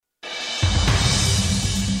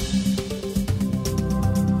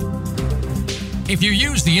If you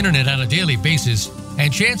use the internet on a daily basis,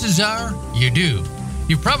 and chances are you do,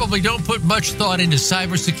 you probably don't put much thought into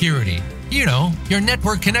cybersecurity. You know, your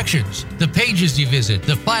network connections, the pages you visit,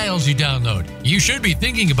 the files you download. You should be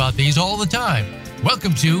thinking about these all the time.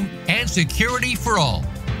 Welcome to And Security for All.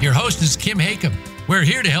 Your host is Kim Hakem. We're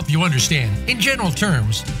here to help you understand, in general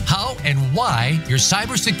terms, how and why your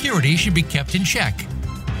cybersecurity should be kept in check.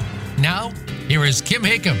 Now, here is Kim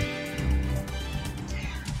Hakem.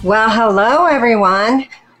 Well, hello, everyone.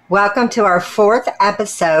 Welcome to our fourth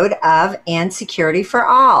episode of And Security for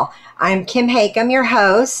All. I'm Kim Hakem, your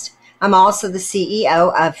host. I'm also the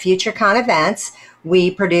CEO of FutureCon Events. We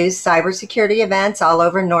produce cybersecurity events all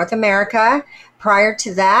over North America. Prior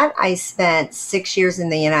to that, I spent 6 years in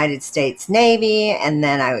the United States Navy, and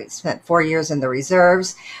then I spent 4 years in the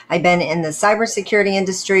reserves. I've been in the cybersecurity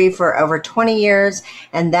industry for over 20 years,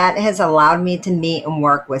 and that has allowed me to meet and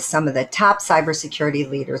work with some of the top cybersecurity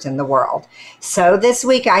leaders in the world. So this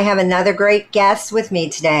week, I have another great guest with me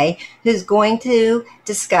today who's going to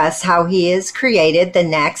discuss how he has created the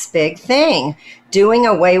next big thing, doing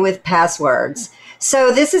away with passwords.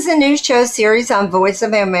 So this is a new show series on Voice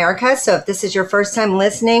of America. So if this is your first time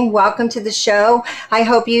listening, welcome to the show. I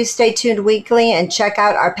hope you stay tuned weekly and check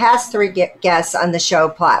out our past three guests on the show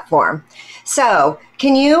platform. So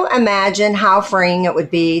can you imagine how freeing it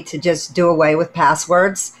would be to just do away with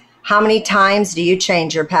passwords? How many times do you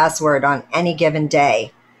change your password on any given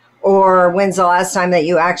day? Or when's the last time that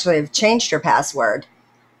you actually have changed your password?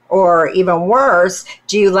 Or even worse,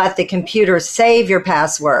 do you let the computer save your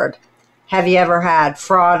password? Have you ever had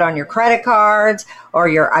fraud on your credit cards or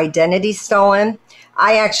your identity stolen?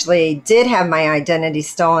 I actually did have my identity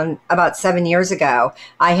stolen about 7 years ago.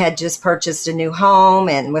 I had just purchased a new home,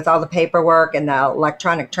 and with all the paperwork and the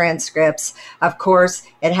electronic transcripts, of course,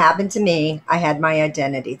 it happened to me. I had my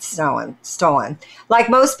identity stolen. Like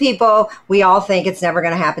most people, we all think it's never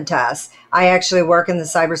going to happen to us. I actually work in the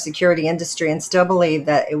cybersecurity industry and still believe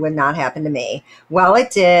that it would not happen to me. Well, it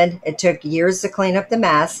did. It took years to clean up the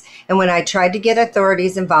mess. And when I tried to get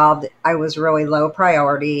authorities involved, I was really low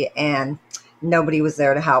priority and nobody was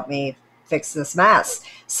there to help me fix this mess.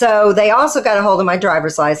 So they also got a hold of my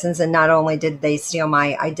driver's license, and not only did they steal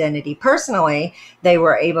my identity personally, they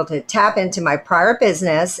were able to tap into my prior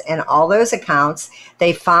business and all those accounts.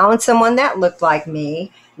 They found someone that looked like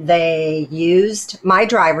me. They used my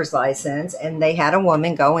driver's license, and they had a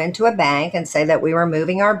woman go into a bank and say that we were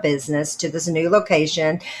moving our business to this new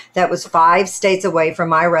location that was 5 states away from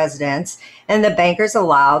my residence. And the bankers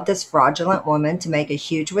allowed this fraudulent woman to make a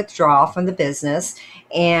huge withdrawal from the business,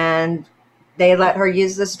 and they let her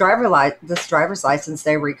use this driver's license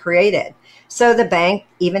they recreated. So the bank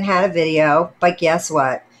even had a video, but guess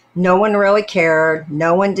what? No one really cared.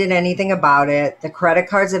 No one did anything about it. The credit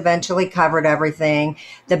cards eventually covered everything.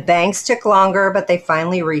 The banks took longer, but they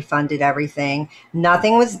finally refunded everything.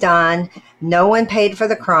 Nothing was done. No one paid for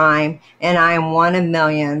the crime. And I am one of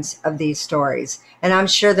millions of these stories. And I'm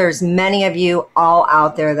sure there's many of you all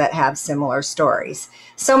out there that have similar stories.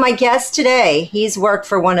 So my guest today, he's worked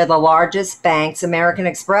for one of the largest banks, American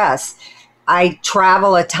Express. I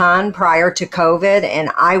travel a ton prior to COVID, and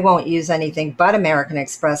I won't use anything but American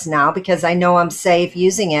Express now because I know I'm safe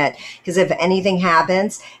using it, because if anything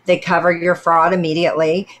happens, they cover your fraud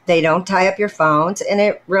immediately. They don't tie up your phones, and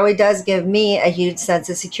it really does give me a huge sense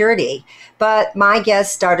of security. But my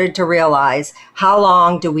guest started to realize, how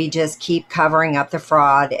long do we just keep covering up the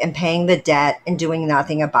fraud and paying the debt and doing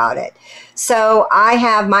nothing about it? So I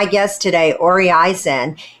have my guest today, Ori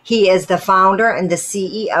Eisen. He is the founder and the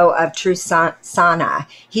CEO of Trusana.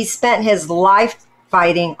 He spent his life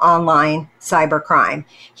fighting online cybercrime.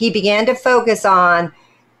 He began to focus on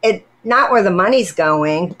it, not where the money's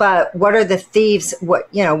going, but what are the thieves, what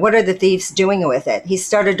are the thieves doing with it? He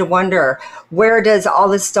started to wonder, where does all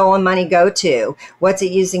this stolen money go to? What's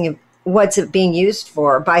it being used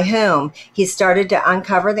for? By whom? He started to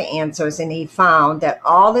uncover the answers, and he found that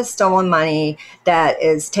all the stolen money that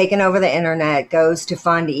is taken over the internet goes to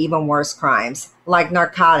fund even worse crimes like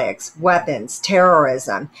narcotics, weapons,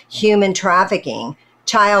 terrorism, human trafficking,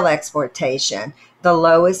 child exploitation, the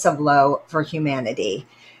lowest of low for humanity.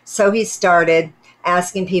 So he started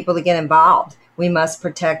asking people to get involved. We must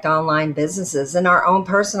protect online businesses and our own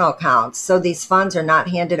personal accounts, so these funds are not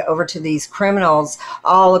handed over to these criminals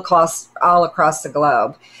all across the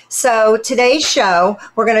globe. So today's show,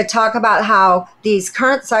 we're going to talk about how these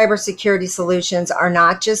current cybersecurity solutions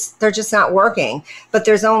they're just not working. But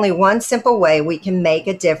there's only one simple way we can make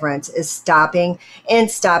a difference, is stopping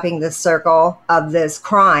the circle of this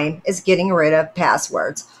crime, is getting rid of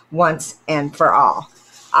passwords once and for all.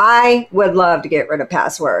 I would love to get rid of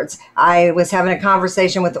passwords. I was having a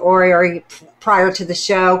conversation with Ori prior to the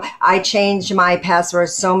show. I change my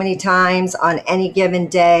passwords so many times on any given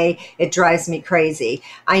day. It drives me crazy.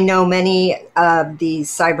 I know many of these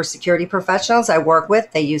cybersecurity professionals I work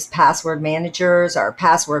with, they use password managers or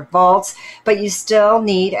password vaults, but you still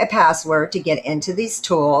need a password to get into these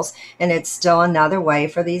tools. And it's still another way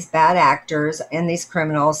for these bad actors and these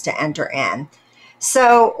criminals to enter in.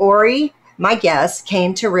 So, Ori, my guest,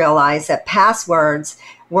 came to realize that passwords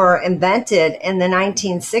were invented in the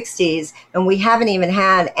 1960s, and we haven't even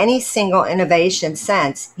had any single innovation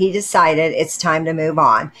since. He decided it's time to move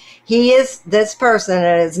on. He is this person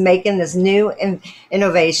that is making this new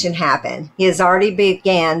innovation happen. He has already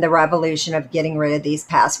began the revolution of getting rid of these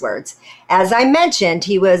passwords. As I mentioned,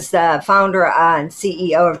 he was the founder and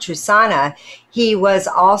CEO of Trusana. He was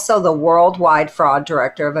also the worldwide fraud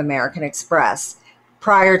director of American Express.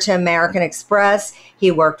 Prior to American Express, he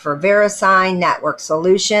worked for VeriSign Network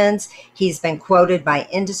Solutions. He's been quoted by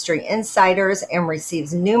industry insiders and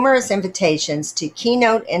receives numerous invitations to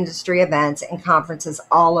keynote industry events and conferences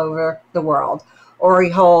all over the world.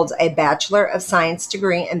 Ori holds a Bachelor of Science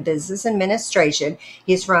degree in Business Administration.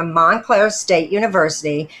 He's from Montclair State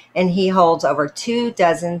University, and he holds over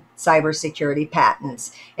 24 cybersecurity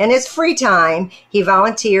patents. In his free time, he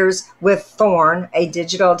volunteers with Thorn, a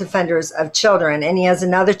digital defenders of children, and he has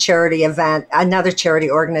another charity event, another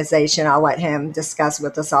charity organization I'll let him discuss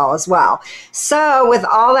with us all as well. So with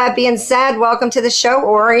all that being said, welcome to the show,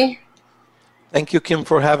 Ori. Thank you, Kim,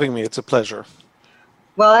 for having me. It's a pleasure.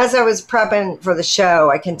 Well, as I was prepping for the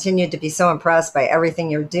show, I continued to be so impressed by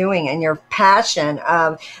everything you're doing and your passion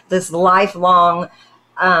of this lifetime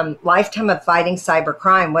of fighting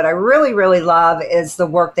cybercrime. What I really, really love is the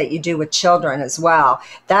work that you do with children as well.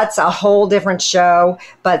 That's a whole different show,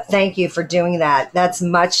 but thank you for doing that. That's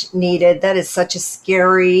much needed. That is such a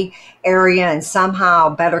scary area, and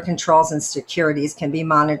somehow better controls and securities can be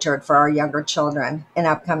monitored for our younger children and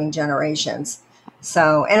upcoming generations.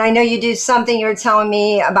 So, and I know you do something you were telling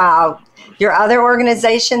me about your other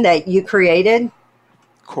organization that you created.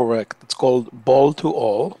 Correct. It's called Ball to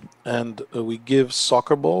All, and we give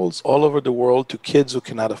soccer balls all over the world to kids who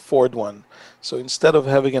cannot afford one. So instead of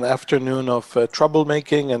having an afternoon of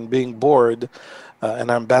troublemaking and being bored,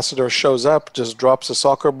 an ambassador shows up, just drops a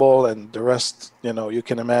soccer ball, and the rest, you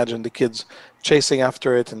can imagine the kids chasing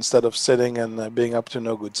after it instead of sitting and being up to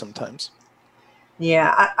no good sometimes.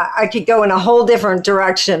 Yeah, I could go in a whole different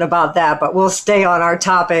direction about that, but we'll stay on our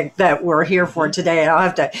topic that we're here for today. I'll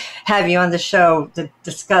have to have you on the show to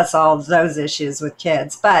discuss all of those issues with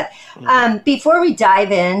kids. But before we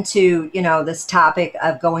dive into, this topic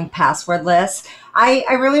of going passwordless, I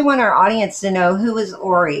really want our audience to know who is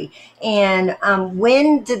Ori, and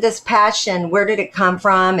when did this passion, where did it come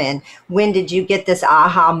from, and when did you get this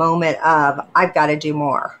aha moment of, I've got to do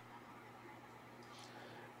more?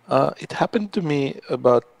 It happened to me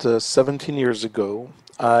about 17 years ago.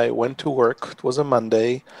 I went to work. It was a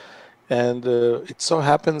Monday, and it so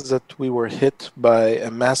happens that we were hit by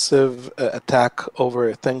a massive attack over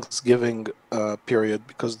a Thanksgiving period,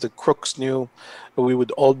 because the crooks knew we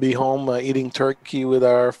would all be home eating turkey with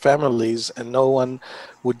our families, and no one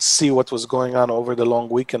would see what was going on over the long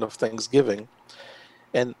weekend of Thanksgiving.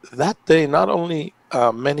 And that day, not only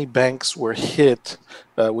many banks were hit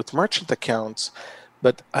with merchant accounts,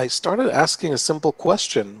 but I started asking a simple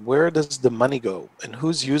question: where does the money go, and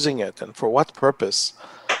who's using it, and for what purpose?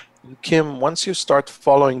 Kim, once you start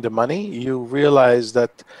following the money, you realize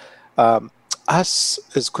that us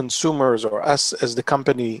as consumers, or us as the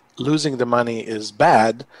company, losing the money is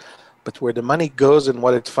bad, but where the money goes and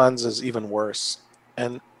what it funds is even worse.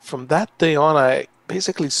 And from that day on, I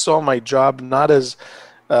basically saw my job not as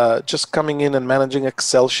just coming in and managing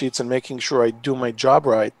Excel sheets and making sure I do my job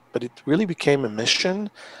right, but it really became a mission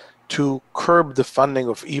to curb the funding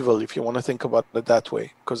of evil, if you want to think about it that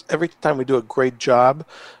way. Because every time we do a great job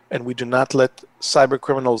and we do not let cyber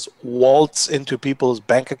criminals waltz into people's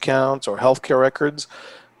bank accounts or healthcare records,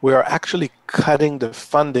 we are actually cutting the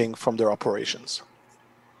funding from their operations.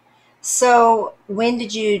 So when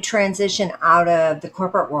did you transition out of the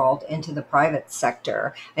corporate world into the private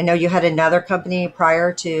sector? I know you had another company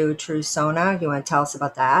prior to Trusana. You want to tell us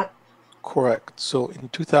about that? Correct. So in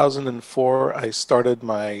 2004, I started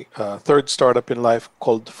my third startup in life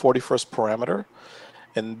called 41st Parameter.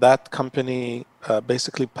 And that company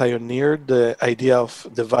basically pioneered the idea of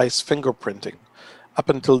device fingerprinting. Up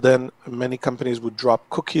until then, many companies would drop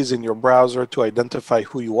cookies in your browser to identify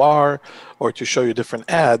who you are or to show you different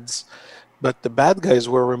ads. But the bad guys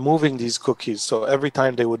were removing these cookies, so every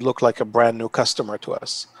time they would look like a brand new customer to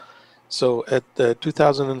us. So at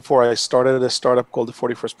 2004, I started a startup called the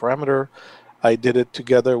 41st Parameter. I did it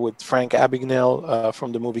together with Frank Abagnale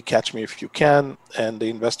from the movie Catch Me If You Can, and the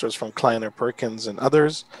investors from Kleiner Perkins and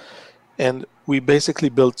others. And we basically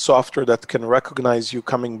built software that can recognize you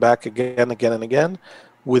coming back again, again, and again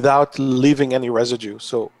without leaving any residue.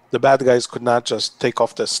 So the bad guys could not just take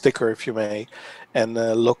off the sticker, if you may, and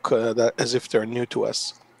look as if they're new to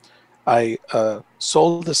us. I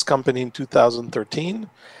sold this company in 2013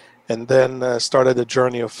 and then started a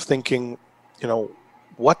journey of thinking,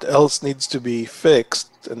 what else needs to be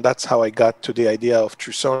fixed? And that's how I got to the idea of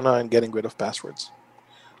Trusona and getting rid of passwords.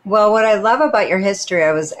 Well, what I love about your history,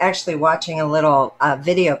 I was actually watching a little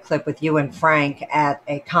video clip with you and Frank at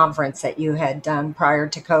a conference that you had done prior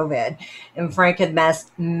to COVID. And Frank had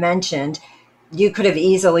mentioned you could have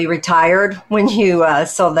easily retired when you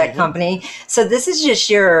sold that company. So this is just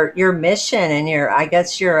your mission and your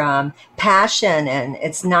passion. And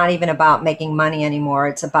it's not even about making money anymore.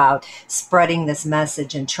 It's about spreading this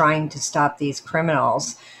message and trying to stop these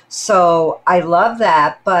criminals. So I love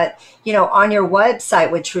that. But, on your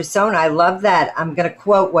website with Trusona, I love that. I'm going to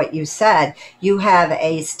quote what you said. You have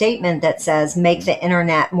a statement that says, make the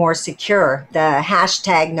internet more secure, the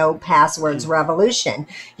hashtag no passwords revolution.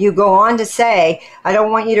 You go on to say, I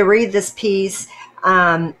don't want you to read this piece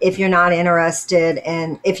if you're not interested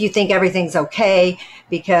and if you think everything's okay,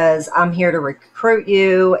 because I'm here to recruit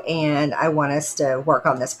you and I want us to work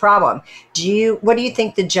on this problem. What do you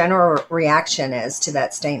think the general reaction is to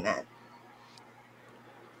that statement?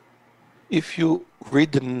 If you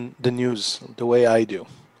read the news the way I do,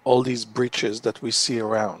 all these breaches that we see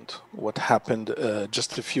around, what happened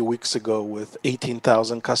just a few weeks ago with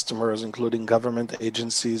 18,000 customers, including government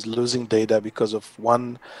agencies, losing data because of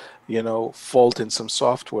one, fault in some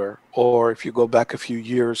software, or if you go back a few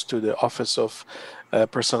years to the Office of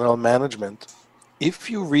Personnel Management, if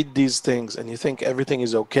you read these things and you think everything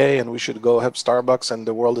is okay and we should go have Starbucks and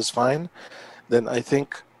the world is fine, then I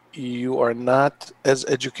think you are not as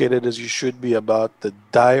educated as you should be about the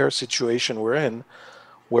dire situation we're in,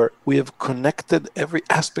 where we have connected every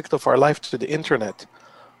aspect of our life to the internet.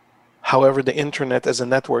 However, the internet as a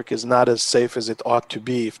network is not as safe as it ought to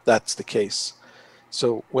be if that's the case.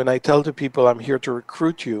 So when I tell to people I'm here to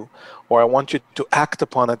recruit you, or I want you to act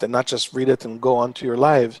upon it and not just read it and go on to your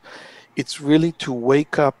lives, it's really to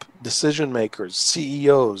wake up decision makers,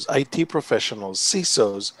 CEOs, IT professionals,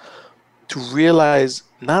 CISOs, to realize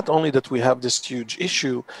not only that we have this huge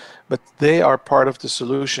issue, but they are part of the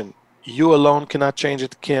solution. You alone cannot change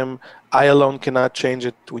it, Kim. I alone cannot change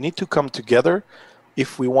it. We need to come together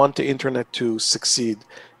if we want the internet to succeed.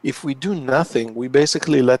 If we do nothing, we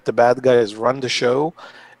basically let the bad guys run the show,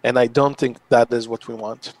 and I don't think that is what we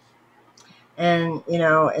want. And,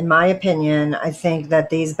 in my opinion, I think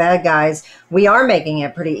that these bad guys, we are making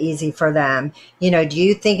it pretty easy for them. Do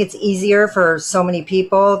you think it's easier for so many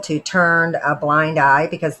people to turn a blind eye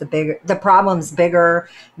because the problem's bigger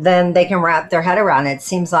than they can wrap their head around? It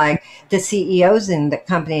seems like the CEOs in the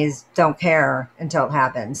companies don't care until it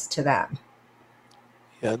happens to them.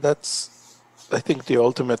 Yeah, that's, I think, the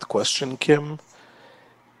ultimate question, Kim.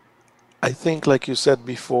 I think, like you said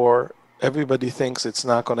before, everybody thinks it's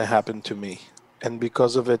not going to happen to me. And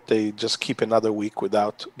because of it, they just keep another week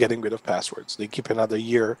without getting rid of passwords. They keep another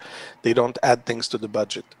year. They don't add things to the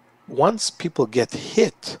budget. Once people get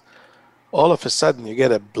hit, all of a sudden you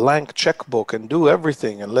get a blank checkbook and do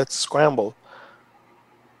everything and let's scramble.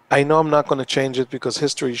 I know I'm not going to change it because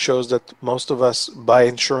history shows that most of us buy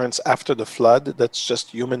insurance after the flood. That's just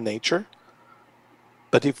human nature.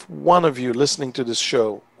 But if one of you listening to this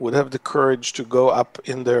show would have the courage to go up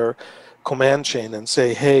in their command chain and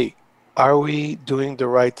say, hey, are we doing the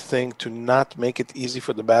right thing to not make it easy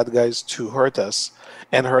for the bad guys to hurt us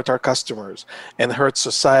and hurt our customers and hurt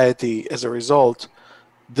society as a result?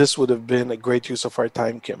 This would have been a great use of our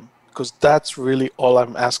time, Kim, because that's really all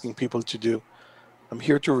I'm asking people to do. I'm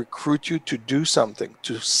here to recruit you to do something,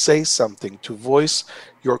 to say something, to voice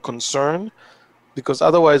your concern, because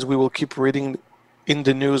otherwise we will keep reading in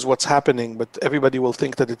the news what's happening, but everybody will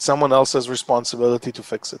think that it's someone else's responsibility to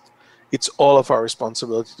fix it. It's all of our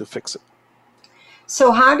responsibility to fix it.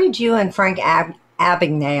 So how did you and Frank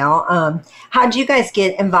Abagnale, how did you guys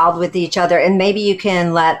get involved with each other? And maybe you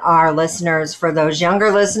can let our listeners, for those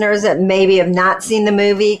younger listeners that maybe have not seen the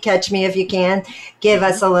movie, Catch Me If You Can, give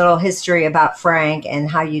us a little history about Frank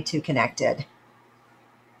and how you two connected.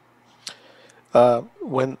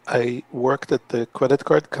 When I worked at the credit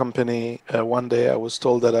card company, one day I was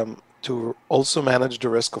told that I'm to also manage the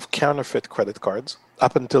risk of counterfeit credit cards.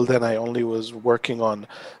 Up until then, I only was working on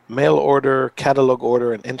mail order, catalog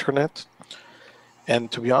order, and internet.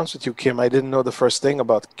 And to be honest with you, Kim, I didn't know the first thing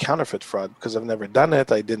about counterfeit fraud because I've never done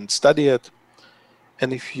it. I didn't study it.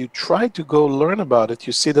 And if you try to go learn about it,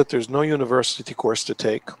 you see that there's no university course to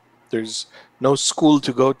take. There's no school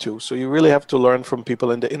to go to. So you really have to learn from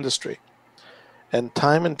people in the industry. And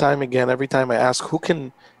time again, every time I ask who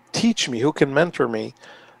can teach me, who can mentor me,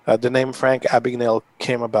 the name Frank Abagnale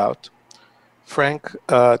came about. Frank,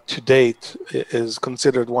 to date, is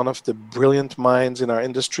considered one of the brilliant minds in our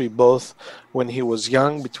industry, both when he was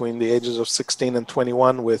young, between the ages of 16 and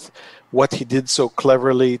 21, with what he did so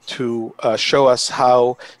cleverly to show us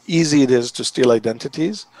how easy it is to steal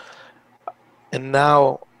identities. And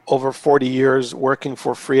now, over 40 years working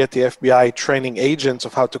for free at the FBI, training agents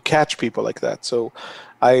of how to catch people like that. So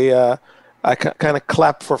I kind of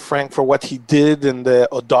clap for Frank for what he did and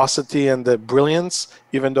the audacity and the brilliance,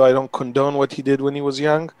 even though I don't condone what he did when he was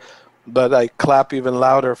young, but I clap even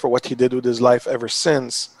louder for what he did with his life ever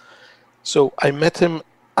since. So I met him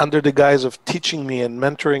under the guise of teaching me and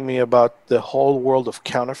mentoring me about the whole world of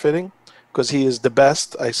counterfeiting, because he is the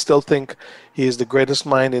best. I still think he is the greatest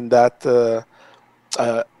mind in that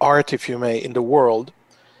art, if you may, in the world.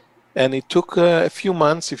 And it took a few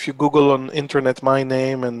months. If you Google on internet my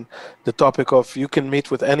name and the topic of you can meet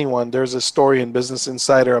with anyone, there's a story in Business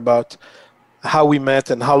Insider about how we met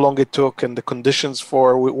and how long it took and the conditions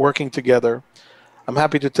for working together. I'm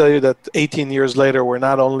happy to tell you that 18 years later, we're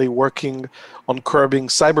not only working on curbing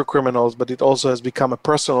cyber criminals, but it also has become a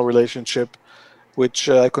personal relationship, which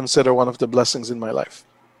I consider one of the blessings in my life.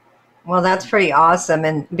 Well, that's pretty awesome.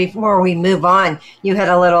 And before we move on, you had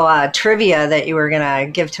a little trivia that you were going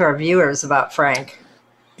to give to our viewers about Frank.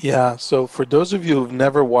 Yeah, so for those of you who've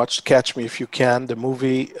never watched Catch Me If You Can, the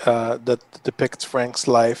movie that depicts Frank's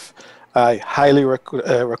life, I highly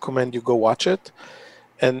recommend you go watch it.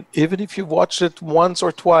 And even if you've watched it once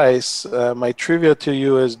or twice, my trivia to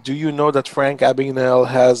you is, do you know that Frank Abagnale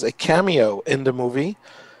has a cameo in the movie?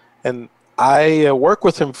 And I worked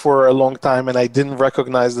with him for a long time, and I didn't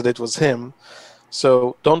recognize that it was him.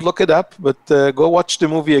 So don't look it up, but go watch the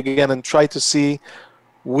movie again and try to see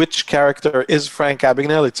which character is Frank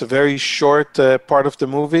Abagnale. It's a very short part of the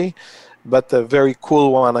movie, but a very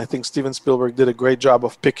cool one. I think Steven Spielberg did a great job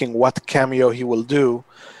of picking what cameo he will do.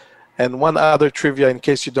 And one other trivia, in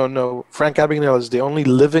case you don't know, Frank Abagnale is the only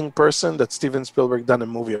living person that Steven Spielberg done a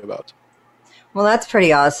movie about. Well, that's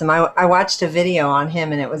pretty awesome. I watched a video on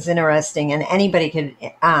him, and it was interesting. And anybody could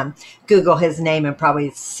Google his name and probably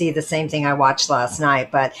see the same thing I watched last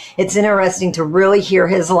night. But it's interesting to really hear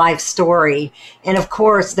his life story. And of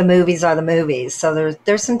course, the movies are the movies, so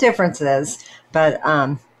there's some differences. But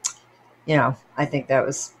I think that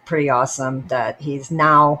was pretty awesome that he's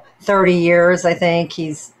now 30 years. I think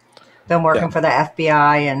he's been working for the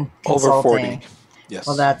FBI and consulting. Over 40. Yes.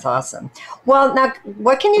 Well, that's awesome. Well, now,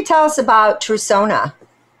 what can you tell us about Trusona?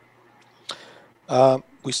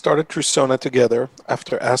 We started Trusona together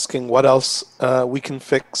after asking what else we can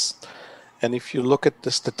fix. And if you look at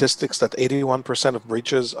the statistics that 81% of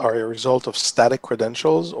breaches are a result of static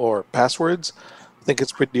credentials or passwords, I think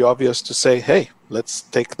it's pretty obvious to say, hey, let's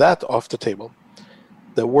take that off the table.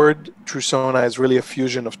 The word Trusona is really a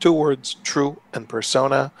fusion of two words, true and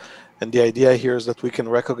persona. And the idea here is that we can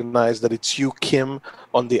recognize that it's you, Kim,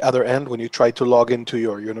 on the other end when you try to log into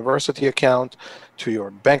your university account, to your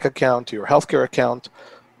bank account, to your healthcare account.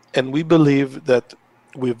 And we believe that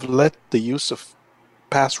we've let the use of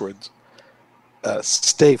passwords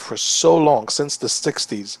stay for so long, since the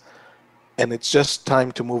 60s, and it's just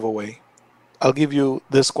time to move away. I'll give you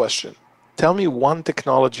this question. Tell me one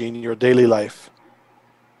technology in your daily life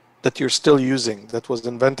that you're still using that was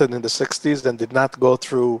invented in the 60s and did not go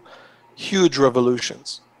through huge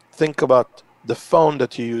revolutions. Think about the phone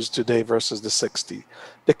that you use today versus the 60s,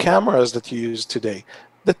 the cameras that you use today,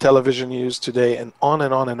 the television you use today, and on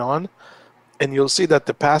and on and on. And you'll see that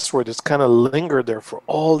the password has kind of lingered there for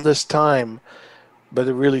all this time, but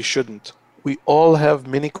it really shouldn't. We all have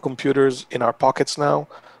mini computers in our pockets now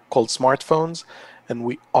called smartphones, and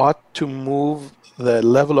we ought to move the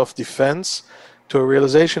level of defense to a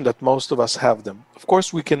realization that most of us have them. Of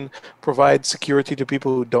course, we can provide security to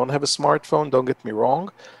people who don't have a smartphone, don't get me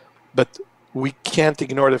wrong, but we can't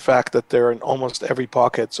ignore the fact that they're in almost every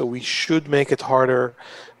pocket, so we should make it harder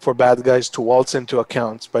for bad guys to waltz into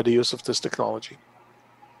accounts by the use of this technology.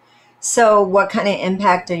 So what kind of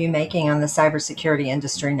impact are you making on the cybersecurity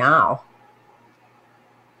industry now?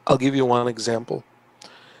 I'll give you one example.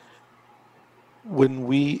 When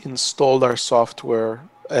we installed our software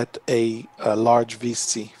at a large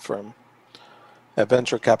VC firm, a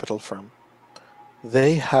venture capital firm,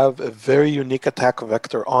 they have a very unique attack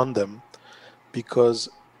vector on them because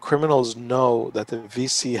criminals know that the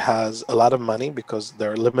VC has a lot of money because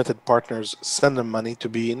their limited partners send them money to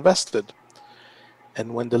be invested.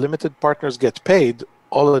 And when the limited partners get paid,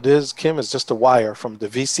 all it is, Kim, is just a wire from the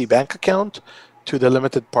VC bank account to the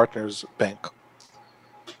limited partners bank.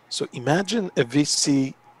 So imagine a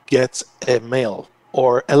VC gets a mail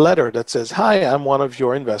or a letter that says, "Hi, I'm one of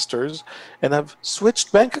your investors and I've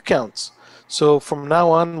switched bank accounts. So from now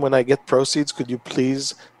on, when I get proceeds, could you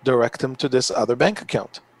please direct them to this other bank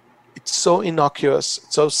account?" It's so innocuous,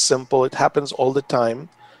 it's so simple, it happens all the time.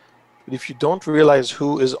 But if you don't realize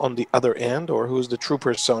who is on the other end or who is the true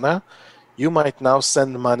persona, you might now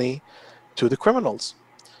send money to the criminals.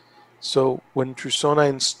 So when Trusona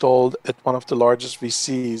installed at one of the largest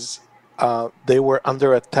VCs, they were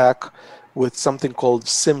under attack with something called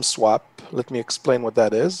SIM swap. Let me explain what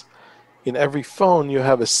that is. In every phone, you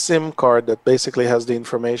have a SIM card that basically has the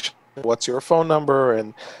information, what's your phone number,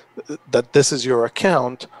 and that this is your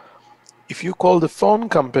account. If you call the phone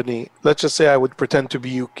company, let's just say I would pretend to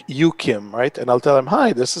be you, Kim, right? And I'll tell them,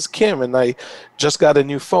 "Hi, this is Kim, and I just got a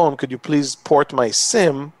new phone. Could you please port my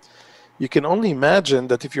SIM?" You can only imagine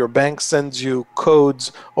that if your bank sends you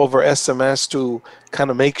codes over SMS to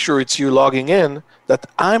kind of make sure it's you logging in, that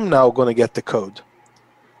I'm now going to get the code.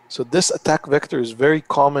 So this attack vector is very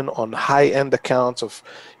common on high-end accounts of,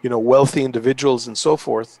 wealthy individuals and so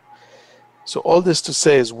forth. So all this to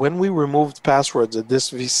say is when we removed passwords at this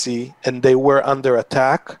VC and they were under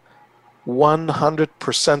attack,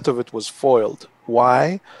 100% of it was foiled.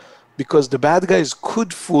 Why? Because the bad guys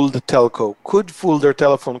could fool the telco, could fool their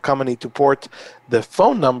telephone company to port the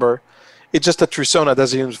phone number. It's just that Trusona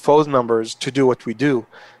doesn't use phone numbers to do what we do.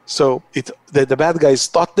 So the bad guys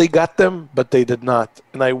thought they got them, but they did not.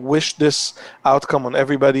 And I wish this outcome on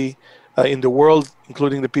everybody in the world,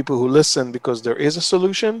 including the people who listen, because there is a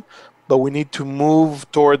solution, but we need to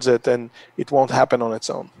move towards it, and it won't happen on its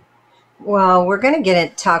own. Well, we're going to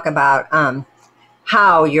talk about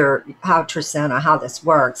how Trusona, how this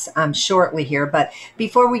works shortly here. But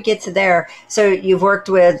before we get to there, so you've worked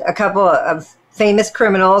with a couple of famous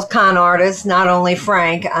criminals, con artists, not only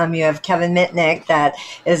Frank, you have Kevin Mitnick that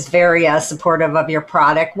is very supportive of your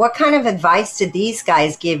product. What kind of advice did these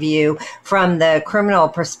guys give you from the criminal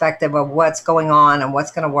perspective of what's going on and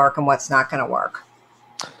what's going to work and what's not going to work?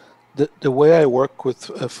 The way I work with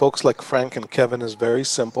folks like Frank and Kevin is very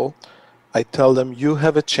simple. I tell them, you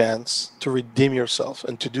have a chance to redeem yourself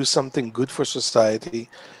and to do something good for society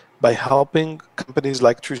by helping companies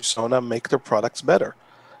like Trusona make their products better.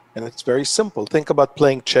 And it's very simple. Think about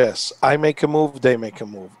playing chess. I make a move, they make a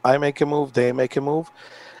move. I make a move, they make a move.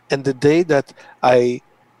 And the day that I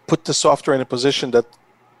put the software in a position that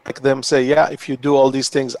make them say, yeah, if you do all these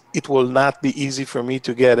things, it will not be easy for me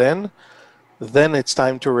to get in, then it's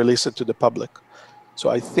time to release it to the public. So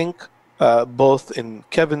I think both in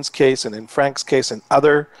Kevin's case and in Frank's case and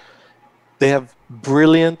they have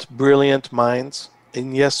brilliant, brilliant minds.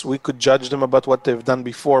 And yes, we could judge them about what they've done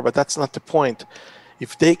before, but that's not the point.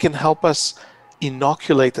 If they can help us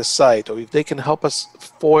inoculate a site, or if they can help us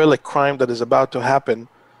foil a crime that is about to happen,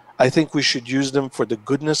 I think we should use them for the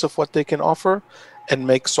goodness of what they can offer and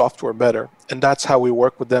make software better. And that's how we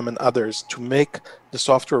work with them and others. To make the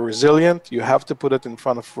software resilient, you have to put it in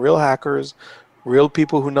front of real hackers, real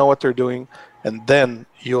people who know what they're doing, and then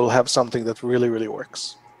you'll have something that really, really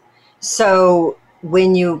works. So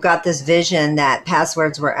when you got this vision that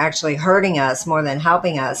passwords were actually hurting us more than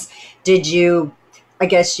helping us, did you, I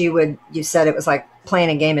guess you said it was like playing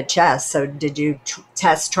a game of chess. So did you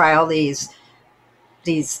test trial these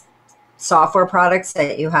software products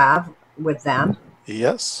that you have with them?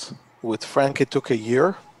 Yes. With Frank, it took a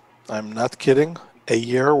year. I'm not kidding. A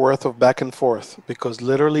year worth of back and forth, because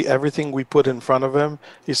literally everything we put in front of him,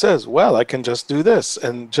 he says, well, I can just do this,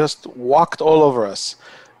 and just walked all over us.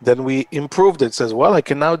 Then we improved it, says, well, I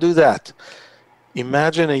can now do that.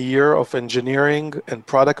 Imagine a year of engineering and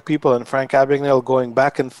product people and Frank Abagnale going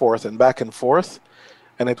back and forth,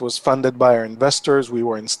 and it was funded by our investors. We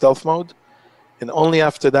were in stealth mode. And only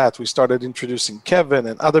after that, we started introducing Kevin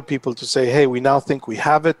and other people to say, hey, we now think we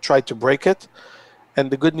have it, try to break it. And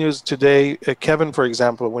the good news today, Kevin, for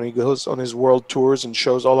example, when he goes on his world tours and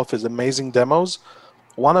shows all of his amazing demos,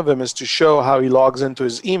 one of them is to show how he logs into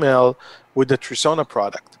his email with the Trusona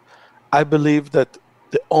product. I believe that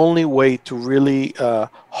the only way to really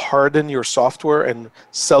harden your software and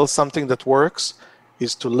sell something that works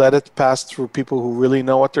is to let it pass through people who really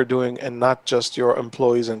know what they're doing and not just your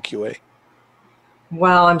employees and QA.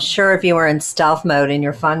 Well, I'm sure if you were in stealth mode and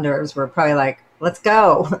your funders were probably like, let's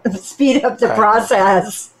go, speed up the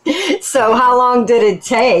process. So how long did it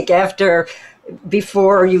take after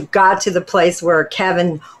before you got to the place where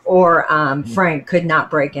Kevin or Frank could not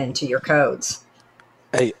break into your codes?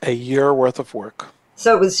 A year worth of work.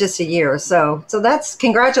 So it was just a year. So that's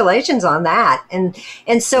congratulations on that.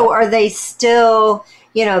 And so are they still,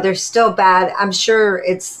 they're still bad. I'm sure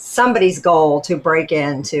it's somebody's goal to break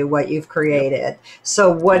into what you've created.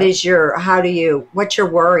 So what's your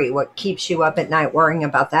worry? What keeps you up at night worrying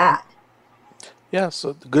about that? Yeah,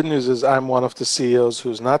 so the good news is I'm one of the CEOs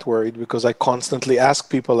who's not worried because I constantly ask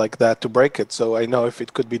people like that to break it. So I know if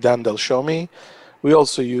it could be done, they'll show me. We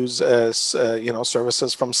also use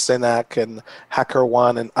services from Synac and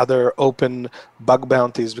HackerOne and other open bug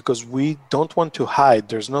bounties because we don't want to hide.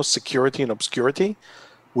 There's no security in obscurity.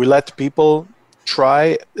 We let people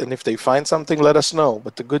try, and if they find something, let us know.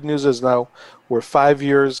 But the good news is now we're 5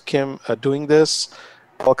 years, Kim, doing this.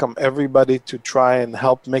 Welcome everybody to try and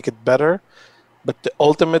help make it better. But the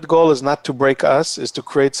ultimate goal is not to break us, is to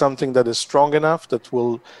create something that is strong enough that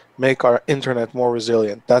will make our internet more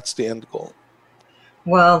resilient. That's the end goal.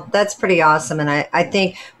 Well, that's pretty awesome. And I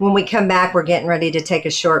think when we come back, we're getting ready to take a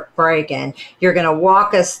short break, and you're going to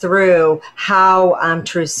walk us through how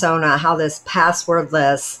Trusona, how this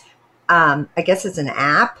passwordless, I guess it's an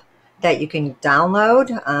app that you can download.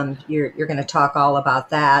 You're going to talk all about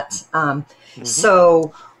that.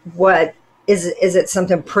 So what is it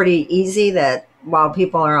something pretty easy that while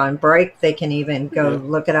people are on break, they can even go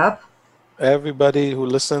look it up? Everybody who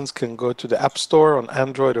listens can go to the App Store on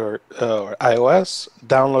Android or iOS,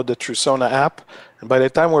 download the Trusona app, and by the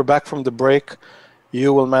time we're back from the break,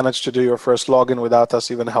 you will manage to do your first login without us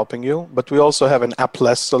even helping you. But we also have an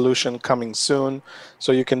app-less solution coming soon,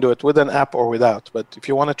 so you can do it with an app or without. But if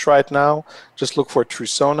you want to try it now, just look for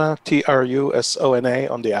Trusona, Trusona,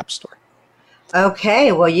 on the App Store.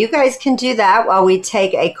 Okay, well, you guys can do that while we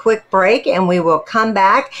take a quick break, and we will come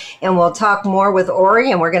back and we'll talk more with Ori,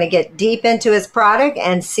 and we're going to get deep into his product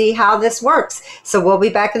and see how this works. So we'll be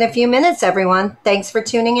back in a few minutes, everyone. Thanks for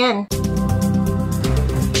tuning in.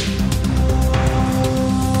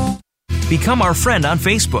 Become our friend on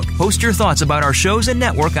Facebook. Post your thoughts about our shows and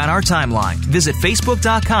network on our timeline. Visit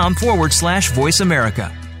facebook.com/Voice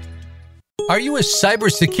America. Are you a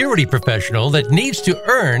cybersecurity professional that needs to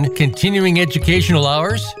earn continuing educational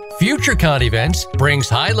hours? FutureCon Events brings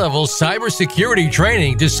high-level cybersecurity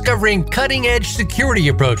training discovering cutting-edge security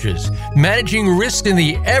approaches, managing risk in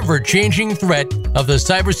the ever-changing threat of the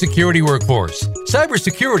cybersecurity workforce.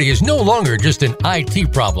 Cybersecurity is no longer just an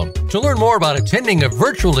IT problem. To learn more about attending a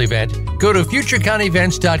virtual event, go to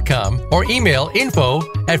futureconevents.com or email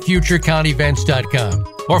info@futureconevents.com.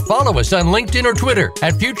 Or follow us on LinkedIn or Twitter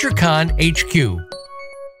at FutureConHQ.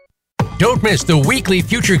 Don't miss the weekly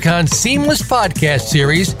FutureCon Seamless podcast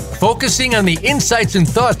series focusing on the insights and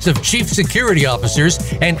thoughts of chief security officers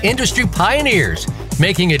and industry pioneers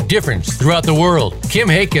making a difference throughout the world. Kim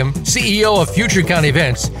Hakem, CEO of FutureCon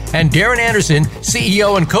Events, and Darren Anderson,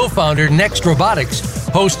 CEO and co-founder Next Robotics,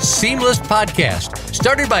 host Seamless Podcast,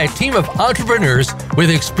 started by a team of entrepreneurs with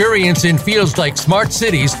experience in fields like smart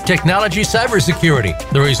cities, technology, cybersecurity.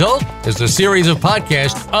 The result is a series of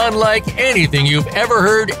podcasts unlike anything you've ever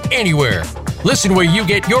heard anywhere. Listen where you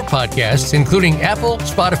get your podcasts, including Apple,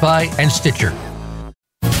 Spotify, and Stitcher.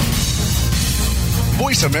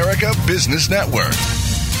 Voice America Business Network,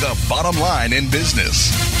 the bottom line in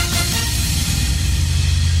business.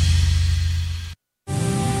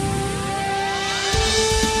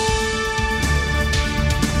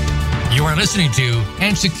 You are listening to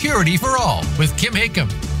And Security for All with Kim Hakem.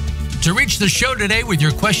 To reach the show today with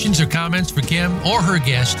your questions or comments for Kim or her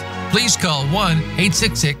guest, please call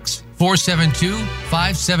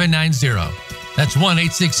 1-866-472-5790. That's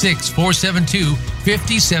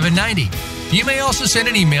 1-866-472-5790. You may also send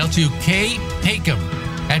an email to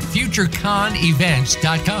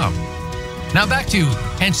khakem@futureconevents.com. Now back to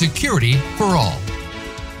And Security for All.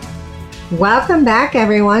 Welcome back,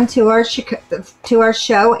 everyone, to our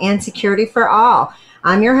show, And Security for All.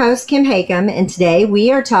 I'm your host, Kim Hakem, and today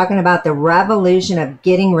we are talking about the revolution of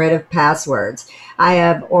getting rid of passwords. I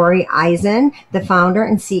have Ori Eisen, the founder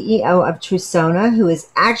and CEO of Trusona, who is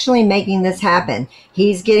actually making this happen.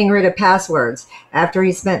 He's getting rid of passwords. After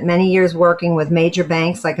he spent many years working with major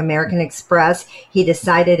banks like American Express, he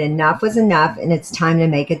decided enough was enough and it's time to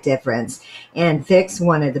make a difference and fix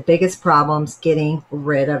one of the biggest problems, getting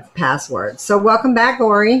rid of passwords. So welcome back,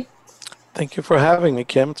 Ori. Thank you for having me,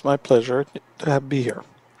 Kim. It's my pleasure to be here.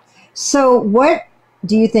 So what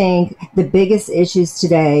do you think the biggest issues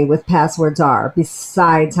today with passwords are,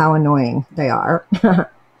 besides how annoying they are?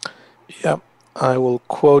 Yeah, I will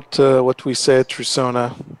quote what we say at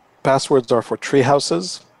Trusona. Passwords are for tree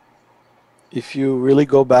houses. If you really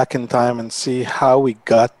go back in time and see how we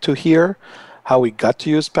got to here, how we got to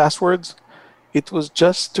use passwords. It was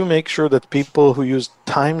just to make sure that people who used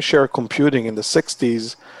timeshare computing in the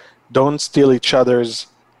 60s don't steal each other's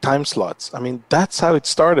time slots. I mean, that's how it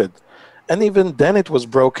started. And even then it was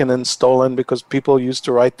broken and stolen because people used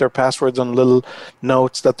to write their passwords on little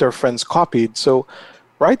notes that their friends copied. So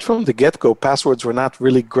right from the get-go, passwords were not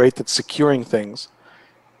really great at securing things.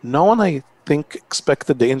 No one, I think,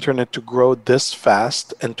 expected the internet to grow this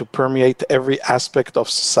fast and to permeate every aspect of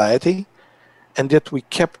society. And yet we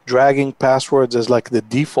kept dragging passwords as like the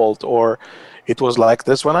default, or it was like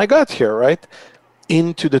this when I got here, right?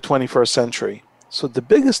 Into the 21st century. So the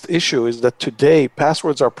biggest issue is that today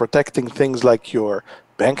passwords are protecting things like your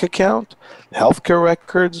bank account, healthcare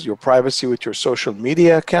records, your privacy with your social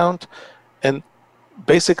media account, and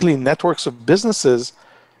basically networks of businesses,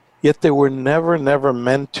 yet they were never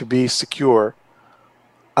meant to be secure.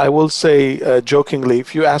 I will say jokingly,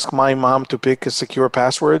 if you ask my mom to pick a secure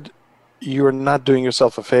password, you're not doing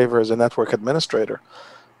yourself a favor as a network administrator,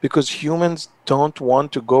 because humans don't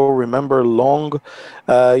want to go remember long,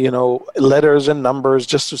 letters and numbers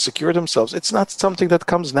just to secure themselves. It's not something that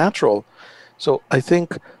comes natural. So I think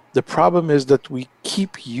the problem is that we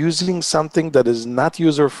keep using something that is not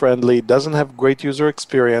user-friendly, doesn't have great user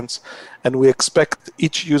experience, and we expect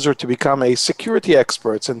each user to become a security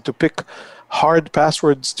expert and to pick hard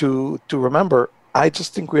passwords to remember. I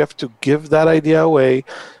just think we have to give that idea away.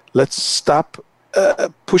 Let's stop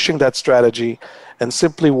pushing that strategy and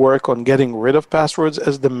simply work on getting rid of passwords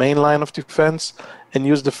as the main line of defense, and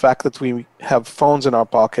use the fact that we have phones in our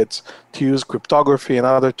pockets to use cryptography and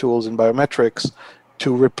other tools in biometrics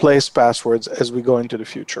to replace passwords as we go into the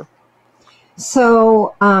future.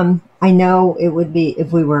 So I know it would be,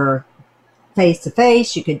 if we were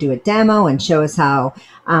face-to-face, you could do a demo and show us how.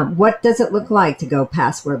 What does it look like to go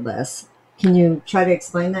passwordless? Can you try to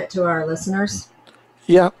explain that to our listeners?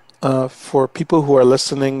 Yeah. For people who are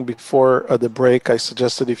listening before the break, I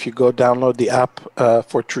suggested if you go download the app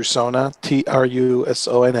for Trusona,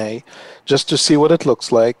 Trusona, just to see what it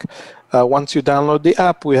looks like. Once you download the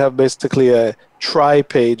app, we have basically a try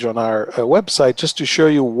page on our website just to show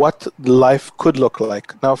you what life could look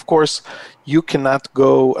like. Now, of course, you cannot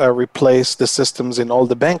go replace the systems in all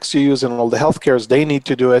the banks you use and all the healthcares. They need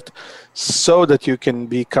to do it so that you can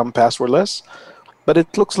become passwordless. But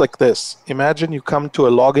it looks like this. Imagine you come to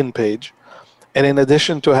a login page, and in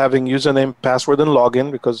addition to having username, password, and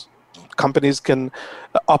login, because companies can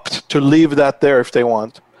opt to leave that there if they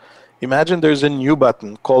want, imagine there's a new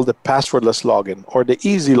button called the passwordless login or the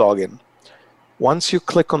easy login. Once you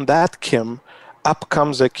click on that, Kim, up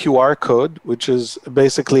comes a QR code, which is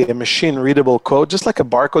basically a machine-readable code, just like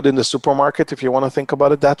a barcode in the supermarket, if you want to think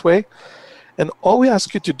about it that way. And all we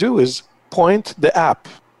ask you to do is point the app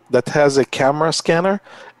that has a camera scanner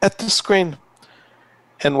at the screen.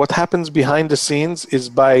 And what happens behind the scenes is,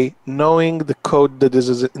 by knowing the code that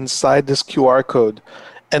is inside this QR code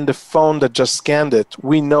and the phone that just scanned it,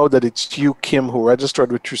 we know that it's you, Kim, who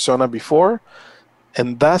registered with Trusona before.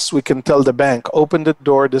 And thus we can tell the bank, open the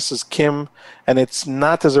door, this is Kim. And it's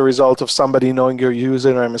not as a result of somebody knowing your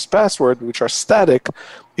username and password, which are static.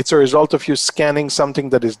 It's a result of you scanning something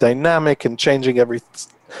that is dynamic and changing every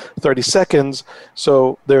 30 seconds.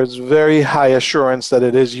 So there's very high assurance that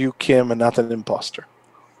it is you, Kim, and not an imposter.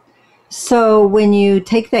 So when you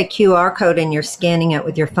take that QR code and you're scanning it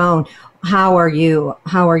with your phone, how are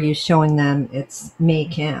you showing them it's me,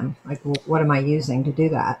 Kim? Like, what am I using to do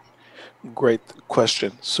that? Great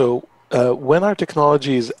question. So when our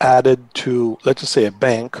technology is added to, let's just say, a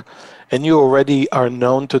bank, and you already are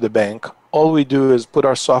known to the bank, all we do is put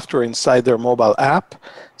our software inside their mobile app,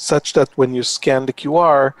 such that when you scan the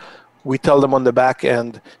QR, we tell them on the back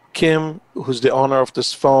end, Kim, who's the owner of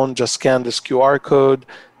this phone, just scanned this QR code,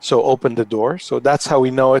 so open the door. So that's how we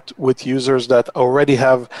know it with users that already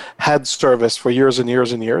have had service for years and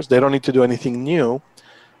years and years. They don't need to do anything new.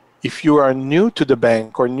 If you are new to the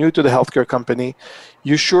bank or new to the healthcare company,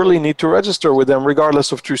 you surely need to register with them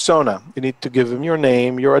regardless of Trusona. You need to give them your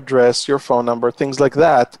name, your address, your phone number, things like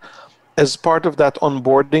that. As part of that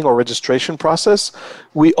onboarding or registration process,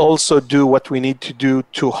 we also do what we need to do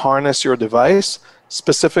to harness your device.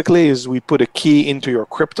 Specifically, is we put a key into your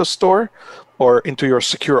crypto store or into your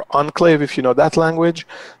secure enclave, if you know that language,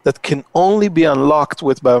 that can only be unlocked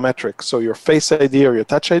with biometrics. So your Face ID or your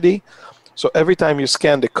Touch ID. So every time you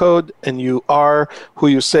scan the code and you are who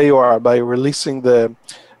you say you are by releasing the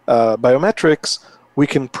biometrics, we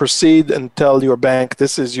can proceed and tell your bank,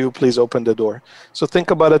 this is you, please open the door. So think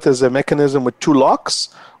about it as a mechanism with two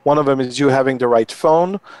locks. One of them is you having the right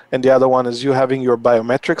phone, and the other one is you having your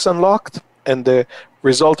biometrics unlocked. And the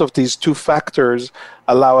result of these two factors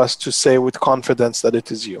allow us to say with confidence that it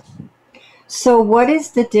is you. So what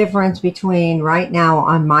is the difference between right now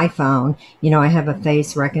on my phone, I have a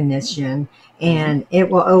face recognition and it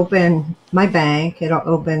will open my bank, it'll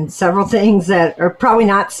open several things that are probably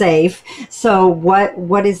not safe. So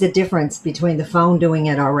what is the difference between the phone doing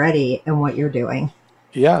it already and what you're doing?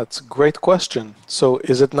 Yeah, it's a great question. So,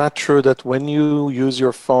 is it not true that when you use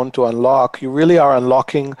your phone to unlock, you really are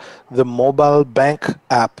unlocking the mobile bank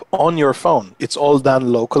app on your phone? It's all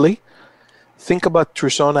done locally. Think about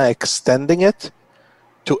Trusona extending it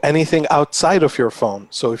to anything outside of your phone.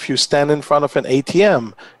 So if you stand in front of an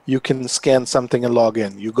ATM, you can scan something and log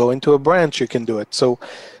in. You go into a branch, you can do it. So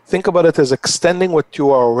think about it as extending what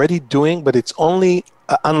you are already doing, but it's only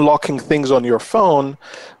unlocking things on your phone.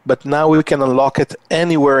 But now we can unlock it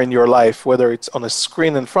anywhere in your life, whether it's on a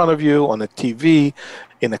screen in front of you, on a TV,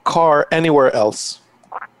 in a car, anywhere else.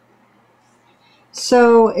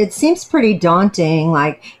 So it seems pretty daunting.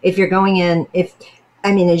 Like if you're going in,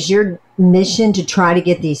 is your mission to try to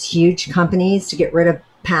get these huge companies to get rid of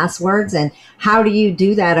passwords? And how do you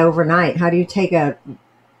do that overnight? How do you take a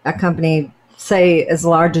company, say as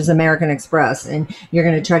large as American Express, and you're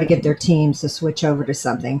going to try to get their teams to switch over to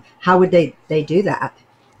something? How would they do that?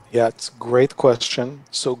 Yeah, it's a great question.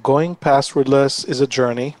 So going passwordless is a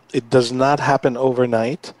journey. It does not happen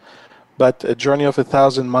overnight, but a journey of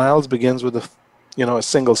 1,000 miles begins with a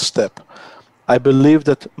single step. I believe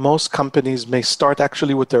that most companies may start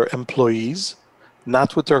actually with their employees,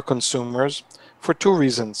 not with their consumers, for two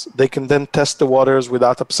reasons. They can then test the waters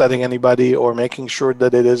without upsetting anybody or making sure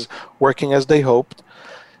that it is working as they hoped.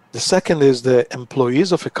 The second is the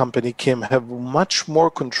employees of a company can have much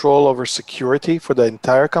more control over security for the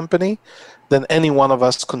entire company than any one of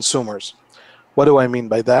us consumers. What do I mean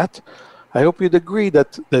by that? I hope you'd agree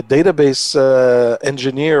that the database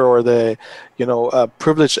engineer or the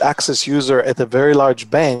privileged access user at a very large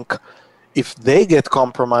bank, if they get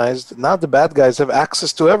compromised, now the bad guys have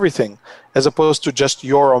access to everything as opposed to just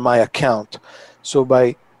your or my account. So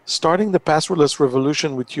by starting the passwordless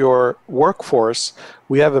revolution with your workforce,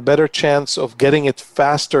 we have a better chance of getting it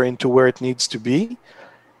faster into where it needs to be.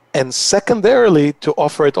 And secondarily, to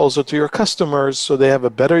offer it also to your customers so they have a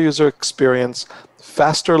better user experience,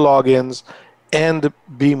 faster logins, and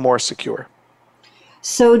be more secure.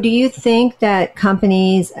 So do you think that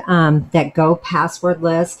companies that go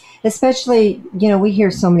passwordless, especially, we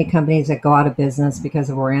hear so many companies that go out of business because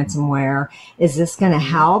of ransomware, is this going to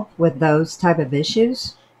help with those type of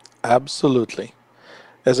issues? Absolutely.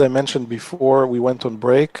 As I mentioned before, we went on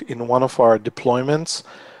break in one of our deployments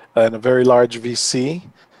in a very large VC.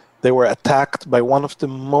 They were attacked by one of the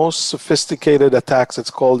most sophisticated attacks.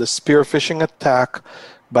 It's called a spear phishing attack,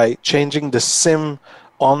 by changing the SIM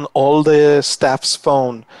on all the staff's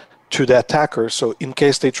phone to the attacker. So in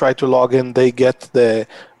case they try to log in, they get the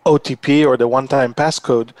OTP or the one-time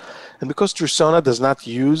passcode. And because Trusona does not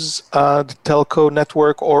use the telco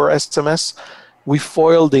network or SMS, we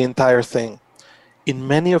foiled the entire thing. In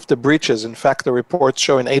many of the breaches, in fact, the reports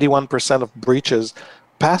show in 81% of breaches,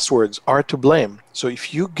 passwords are to blame. So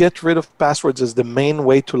if you get rid of passwords as the main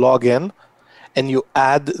way to log in, and you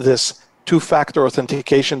add this two-factor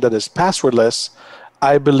authentication that is passwordless,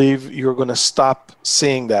 I believe you're going to stop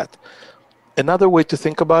seeing that. Another way to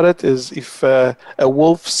think about it is if a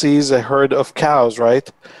wolf sees a herd of cows, right?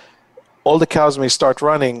 All the cows may start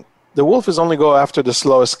running. The wolf is only go after the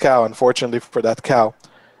slowest cow, unfortunately for that cow.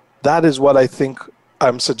 That is what I think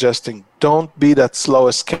I'm suggesting. Don't be that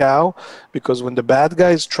slowest cow, because when the bad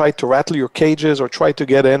guys try to rattle your cages or try to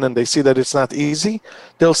get in and they see that it's not easy,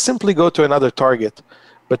 they'll simply go to another target.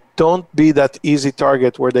 But don't be that easy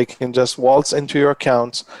target where they can just waltz into your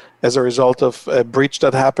accounts as a result of a breach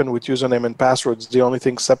that happened with username and passwords, the only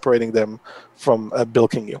thing separating them from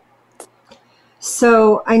bilking you.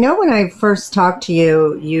 So I know when I first talked to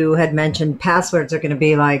you, you had mentioned passwords are going to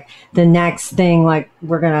be like the next thing, like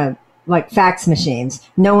we're going to, like fax machines.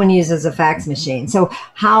 No one uses a fax machine. So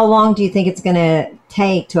how long do you think it's going to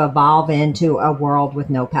take to evolve into a world with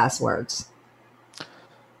no passwords?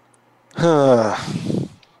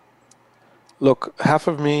 Look, half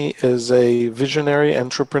of me is a visionary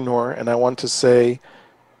entrepreneur, and I want to say,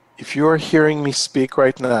 if you are hearing me speak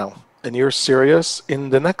right now, and you're serious, in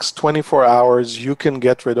the next 24 hours, you can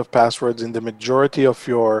get rid of passwords in the majority of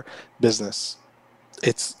your business.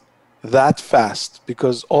 It's that fast,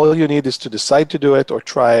 because all you need is to decide to do it or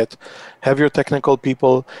try it, have your technical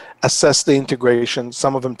people assess the integration.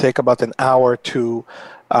 Some of them take about an hour to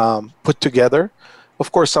put together.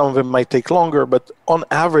 Of course, some of them might take longer, but on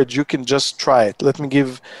average, you can just try it. Let me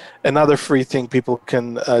give another free thing people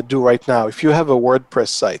can do right now. If you have a WordPress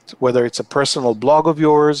site, whether it's a personal blog of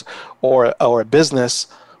yours or a business,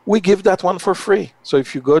 we give that one for free. So if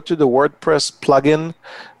you go to the WordPress plugin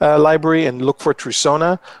library and look for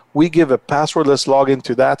Trisona, we give a passwordless login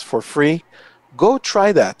to that for free. Go try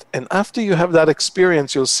that. And after you have that experience,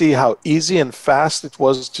 you'll see how easy and fast it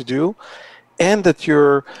was to do, and that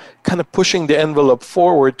you're kind of pushing the envelope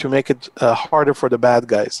forward to make it harder for the bad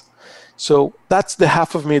guys. So that's the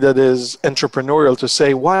half of me that is entrepreneurial, to say,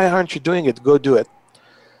 why aren't you doing it? Go do it.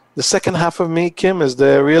 The second half of me, Kim, is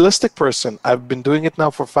the realistic person. I've been doing it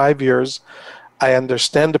now for 5 years. I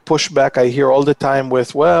understand the pushback I hear all the time with,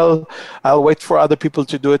 well, I'll wait for other people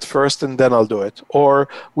to do it first and then I'll do it. Or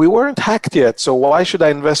we weren't hacked yet, so why should I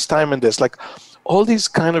invest time in this? Like all these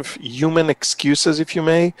kind of human excuses, if you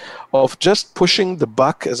may, of just pushing the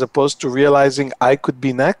buck as opposed to realizing I could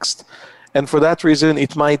be next. And for that reason,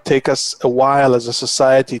 it might take us a while as a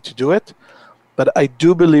society to do it. But I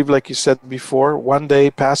do believe, like you said before, one day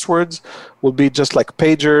passwords will be just like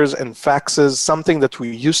pagers and faxes, something that we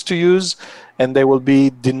used to use, and they will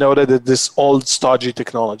be denoted as this old, stodgy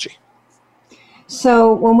technology.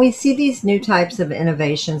 So when we see these new types of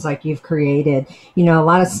innovations like you've created, you know, a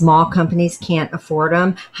lot of small companies can't afford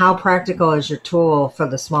them. How practical is your tool for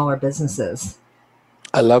the smaller businesses?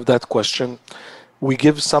 I love that question. We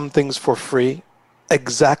give some things for free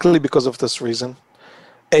exactly because of this reason.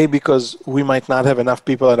 A, because we might not have enough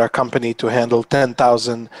people at our company to handle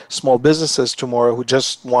 10,000 small businesses tomorrow who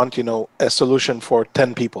just want, you know, a solution for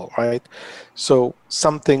 10 people, right? So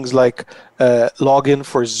some things like login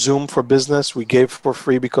for Zoom for business, we gave for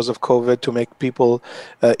free because of COVID to make people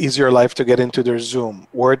easier life to get into their Zoom.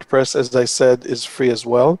 WordPress, as I said, is free as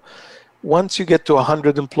well. Once you get to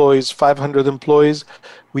 100 employees, 500 employees,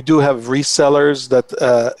 we do have resellers that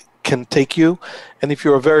can take you. And if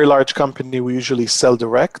you're a very large company, we usually sell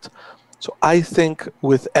direct. So I think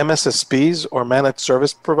with MSSPs or managed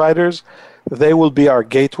service providers, they will be our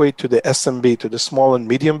gateway to the SMB, to the small and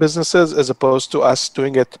medium businesses, as opposed to us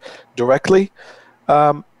doing it directly.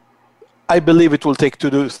 I believe it will take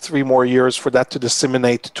 2 to 3 more years for that to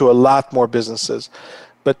disseminate to a lot more businesses.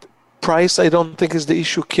 But price, I don't think, is the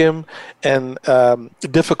issue, Kim, and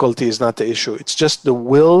difficulty is not the issue. It's just the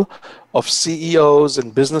will of CEOs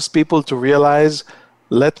and business people to realize,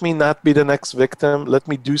 let me not be the next victim, let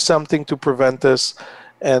me do something to prevent this,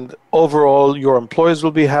 and overall your employees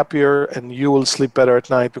will be happier and you will sleep better at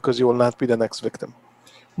night because you will not be the next victim.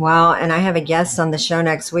 Well, and I have a guest on the show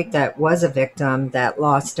next week that was a victim that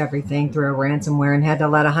lost everything through a ransomware and had to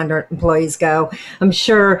let 100 employees go. I'm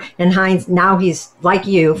sure in hindsight, now he's like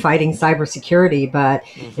you fighting cybersecurity, but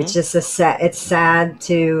it's just it's sad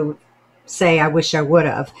to say, I wish I would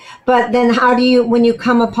have. But then how do you, when you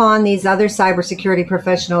come upon these other cybersecurity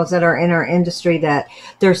professionals that are in our industry that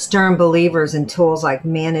they're stern believers in tools like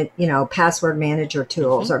password manager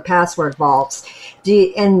tools or password vaults,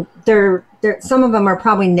 and some of them are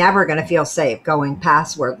probably never going to feel safe going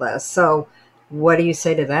passwordless. So what do you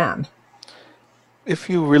say to them? If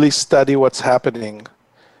you really study what's happening,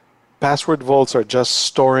 password vaults are just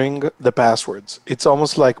storing the passwords. It's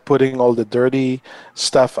almost like putting all the dirty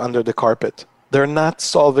stuff under the carpet. They're not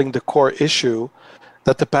solving the core issue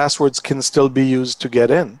that the passwords can still be used to get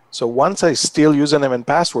in. So once I steal username and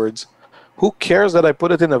passwords, who cares that I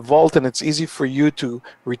put it in a vault and it's easy for you to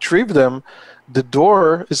retrieve them? The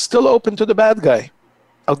door is still open to the bad guy.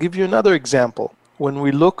 I'll give you another example. When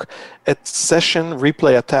we look at session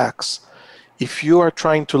replay attacks, if you are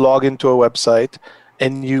trying to log into a website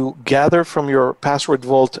and you gather from your password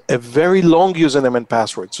vault a very long username and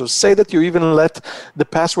password, so say that you even let the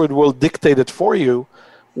password vault dictate it for you,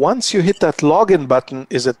 once you hit that login button,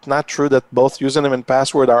 is it not true that both username and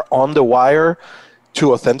password are on the wire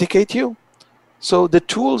to authenticate you? So the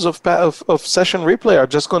tools of session replay are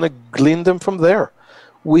just going to glean them from there.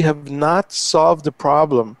 We have not solved the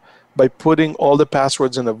problem by putting all the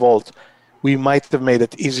passwords in a vault. We might have made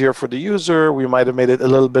it easier for the user. We might have made it a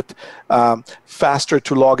little bit faster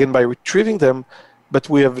to log in by retrieving them, but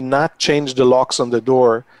we have not changed the locks on the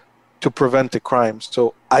door to prevent the crimes.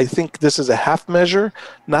 So I think this is a half measure,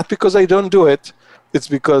 not because I don't do it. It's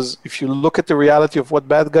because if you look at the reality of what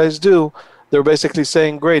bad guys do, they're basically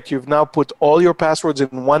saying, great, you've now put all your passwords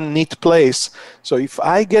in one neat place. So if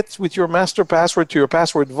I get with your master password to your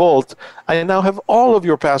password vault, I now have all of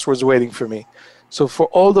your passwords waiting for me. So for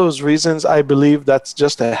all those reasons, I believe that's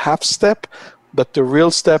just a half step, but the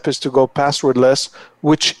real step is to go passwordless,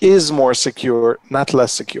 which is more secure, not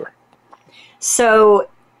less secure. So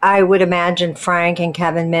I would imagine Frank and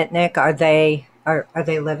Kevin Mitnick, are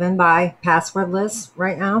they living by passwordless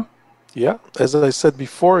right now? Yeah, as I said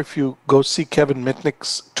before, if you go see Kevin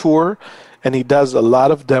Mitnick's tour, and he does a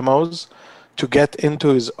lot of demos, to get into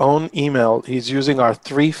his own email, he's using our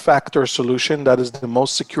three-factor solution. That is the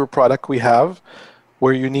most secure product we have,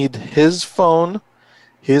 where you need his phone,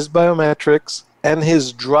 his biometrics, and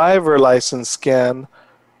his driver license scan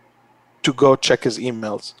to go check his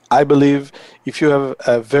emails. I believe if you have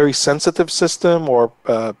a very sensitive system or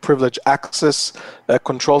privileged access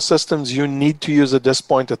control systems, you need to use at this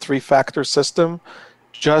point a three-factor system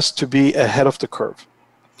just to be ahead of the curve.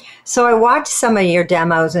 So I watched some of your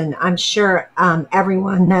demos, and I'm sure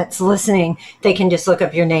everyone that's listening, they can just look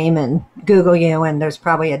up your name and Google you, and there's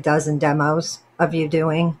probably a dozen demos of you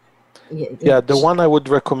doing. Yeah, the one I would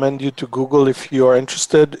recommend you to Google if you are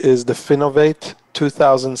interested is the Finovate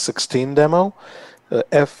 2016 demo.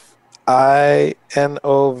 Finovate,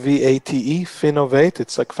 Finovate.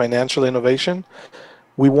 It's like financial innovation.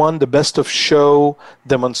 We won the best of show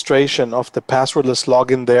demonstration of the passwordless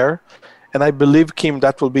login there. And I believe, Kim,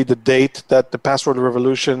 that will be the date that the password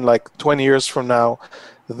revolution, like 20 years from now,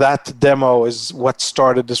 that demo is what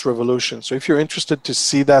started this revolution. So if you're interested to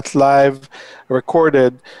see that live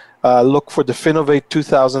recorded, look for the Finovate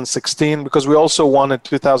 2016, because we also won it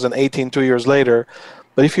 2018, 2 years later.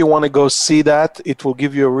 But if you want to go see that, it will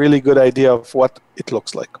give you a really good idea of what it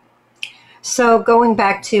looks like. So going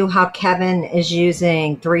back to how Kevin is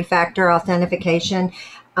using three-factor authentication,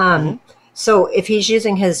 so if he's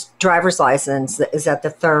using his driver's license, is that the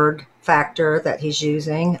third factor that he's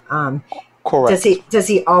using? Correct. Does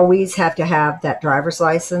he always have to have that driver's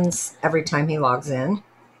license every time he logs in?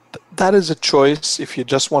 That is a choice if you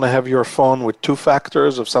just want to have your phone with two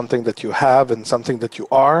factors of something that you have and something that you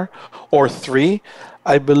are, or three.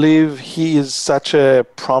 I believe he is such a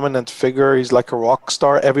prominent figure. He's like a rock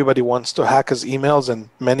star. Everybody wants to hack his emails, and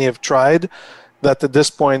many have tried. That at this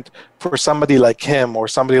point, for somebody like him or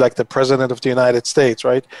somebody like the President of the United States,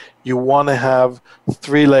 right, you want to have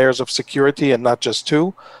 3 layers of security and not just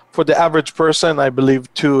 2. For the average person, I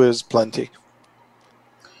believe 2 is plenty.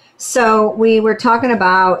 So we were talking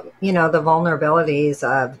about, the vulnerabilities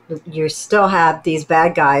of, you still have these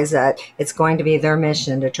bad guys that it's going to be their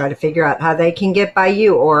mission to try to figure out how they can get by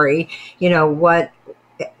you, Ori. What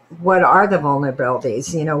are the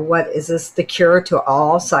vulnerabilities? What is this, the cure to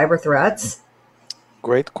all cyber threats?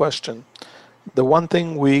 Great question. The one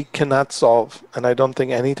thing we cannot solve, and I don't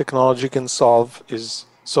think any technology can solve, is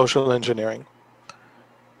social engineering.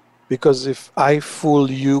 Because if I fool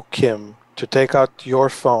you, Kim, to take out your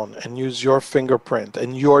phone and use your fingerprint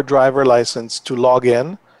and your driver license to log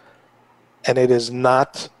in, and it is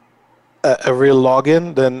not a real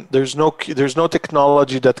login, then there's no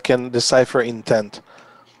technology that can decipher intent.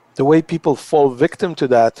 The way people fall victim to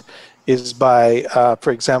that is by,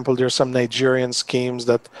 for example, there's some Nigerian schemes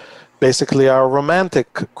that basically are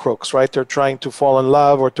romantic crooks, right? They're trying to fall in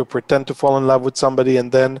love or to pretend to fall in love with somebody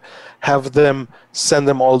and then have them send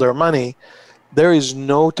them all their money. There is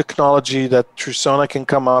no technology that Trusona can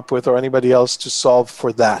come up with or anybody else to solve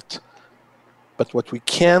for that. But what we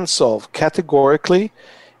can solve categorically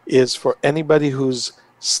is for anybody who's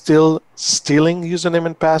still stealing username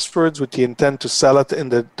and passwords with the intent to sell it in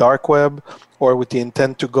the dark web or with the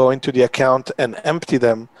intent to go into the account and empty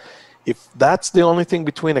them. If that's the only thing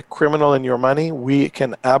between a criminal and your money, we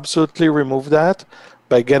can absolutely remove that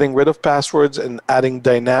by getting rid of passwords and adding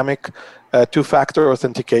dynamic two-factor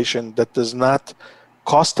authentication that does not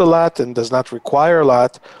cost a lot and does not require a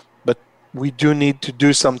lot, but we do need to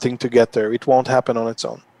do something to get there. It won't happen on its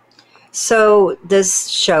own. So this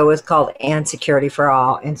show is called And Security for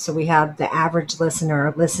All, and so we have the average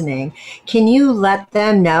listener listening. Can you let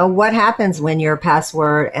them know what happens when your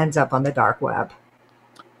password ends up on the dark web?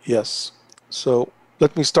 Yes. So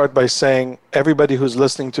let me start by saying everybody who's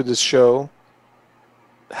listening to this show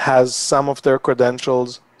has some of their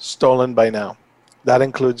credentials stolen by now. That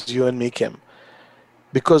includes you and me, Kim.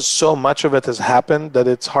 Because so much of it has happened that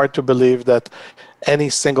it's hard to believe that any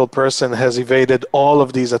single person has evaded all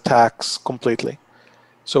of these attacks completely.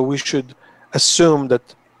 So we should assume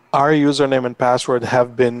that our username and password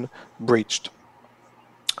have been breached.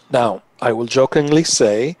 Now, I will jokingly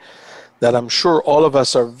say that I'm sure all of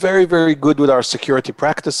us are very, very good with our security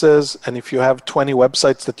practices. And if you have 20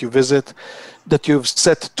 websites that you visit, that you've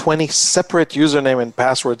set 20 separate username and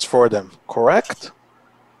passwords for them, correct?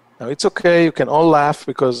 Now, it's okay. You can all laugh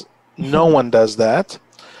because no one does that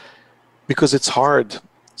because it's hard.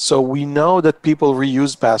 So we know that people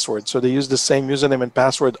reuse passwords. So they use the same username and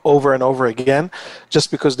password over and over again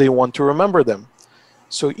just because they want to remember them.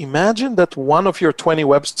 So imagine that one of your 20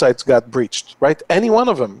 websites got breached, right? Any one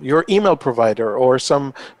of them, your email provider or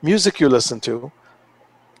some music you listen to.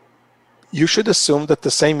 You should assume that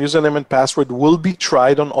the same username and password will be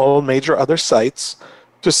tried on all major other sites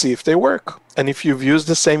to see if they work. And if you've used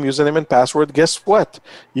the same username and password, guess what?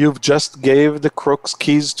 You've just gave the crooks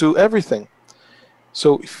keys to everything.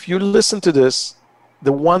 So if you listen to this,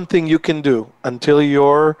 the one thing you can do until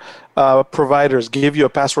your providers give you a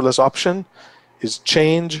passwordless option is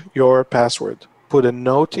change your password. Put a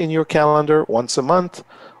note in your calendar once a month,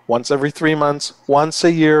 once every 3 months, once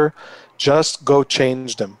a year. Just go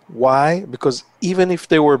change them. Why? Because even if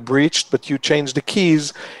they were breached, but you change the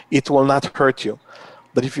keys, it will not hurt you.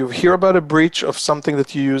 But if you hear about a breach of something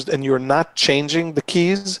that you used and you're not changing the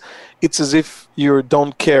keys, it's as if you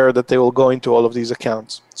don't care that they will go into all of these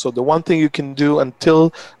accounts. So the one thing you can do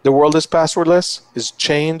until the world is passwordless is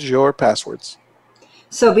change your passwords.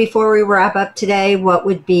 So before we wrap up today, what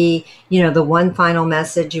would be, the one final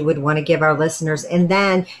message you would want to give our listeners? And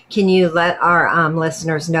then can you let our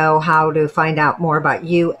listeners know how to find out more about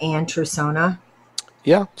you and Trusona?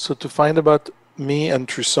 Yeah, so to find about me and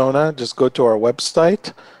Trusona, just go to our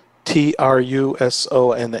website,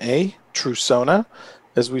 Trusona, Trusona.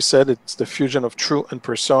 As we said, it's the fusion of true and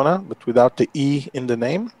persona, but without the E in the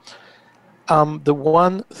name. The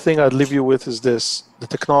one thing I'd leave you with is this. The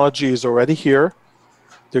technology is already here.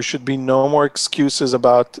 There should be no more excuses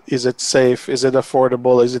about, is it safe, is it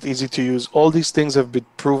affordable, is it easy to use? All these things have been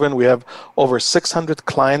proven. We have over 600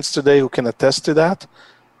 clients today who can attest to that.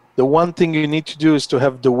 The one thing you need to do is to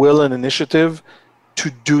have the will and initiative to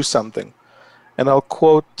do something. And I'll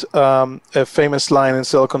quote a famous line in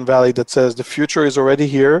Silicon Valley that says, the future is already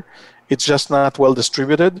here. It's just not well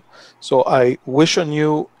distributed. So I wish on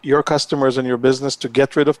you, your customers, and your business to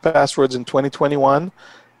get rid of passwords in 2021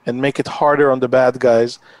 and make it harder on the bad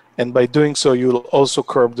guys. And by doing so, you'll also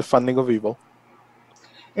curb the funding of evil.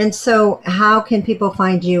 And so how can people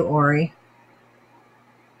find you, Ori?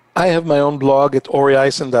 I have my own blog at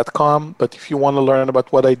orieisen.com, but if you want to learn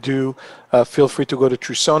about what I do, feel free to go to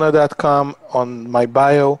trusona.com on my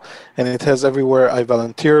bio, and it has everywhere I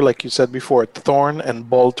volunteer, like you said before, at Thorn and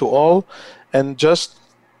Ball to All, and just,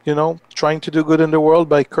 trying to do good in the world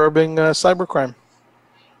by curbing cybercrime.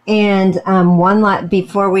 And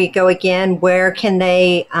before we go again, where can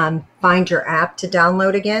they find your app to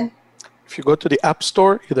download again? If you go to the App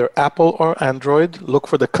Store, either Apple or Android, look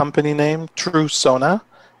for the company name Trusona,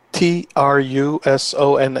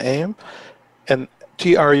 Trusona, and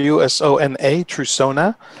Trusona,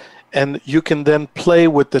 Trusona, and you can then play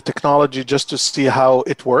with the technology just to see how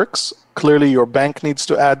it works. Clearly, your bank needs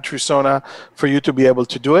to add Trusona for you to be able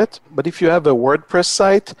to do it. But if you have a WordPress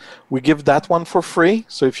site, we give that one for free.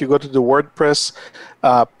 So if you go to the WordPress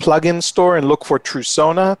plugin store and look for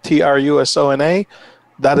Trusona, Trusona,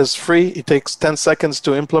 that is free. It takes 10 seconds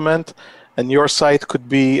to implement, and your site could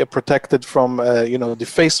be protected from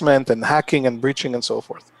defacement and hacking and breaching and so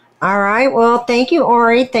forth. All right. Well, thank you,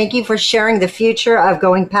 Ori. Thank you for sharing the future of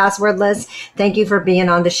going passwordless. Thank you for being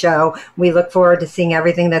on the show. We look forward to seeing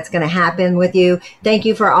everything that's going to happen with you. Thank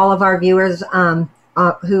you for all of our viewers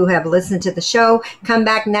who have listened to the show. Come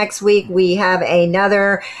back next week. We have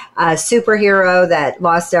another superhero that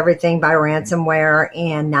lost everything by ransomware,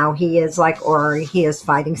 and now he is like Ori. He is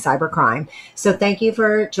fighting cybercrime. So thank you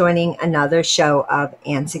for joining another show of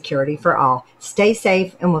And Security for All. Stay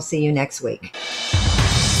safe, and we'll see you next week.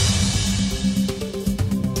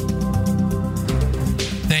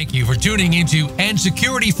 Thank you for tuning into And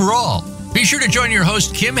Security for All. Be sure to join your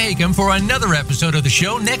host, Kim Hakam, for another episode of the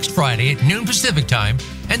show next Friday at noon Pacific Time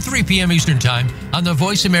and 3 p.m. Eastern Time on the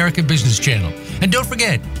Voice America Business Channel. And don't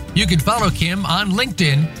forget, you can follow Kim on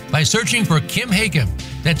LinkedIn by searching for Kim Hakam.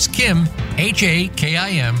 That's Kim,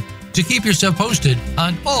 Hakim, to keep yourself posted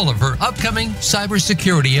on all of her upcoming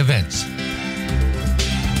cybersecurity events.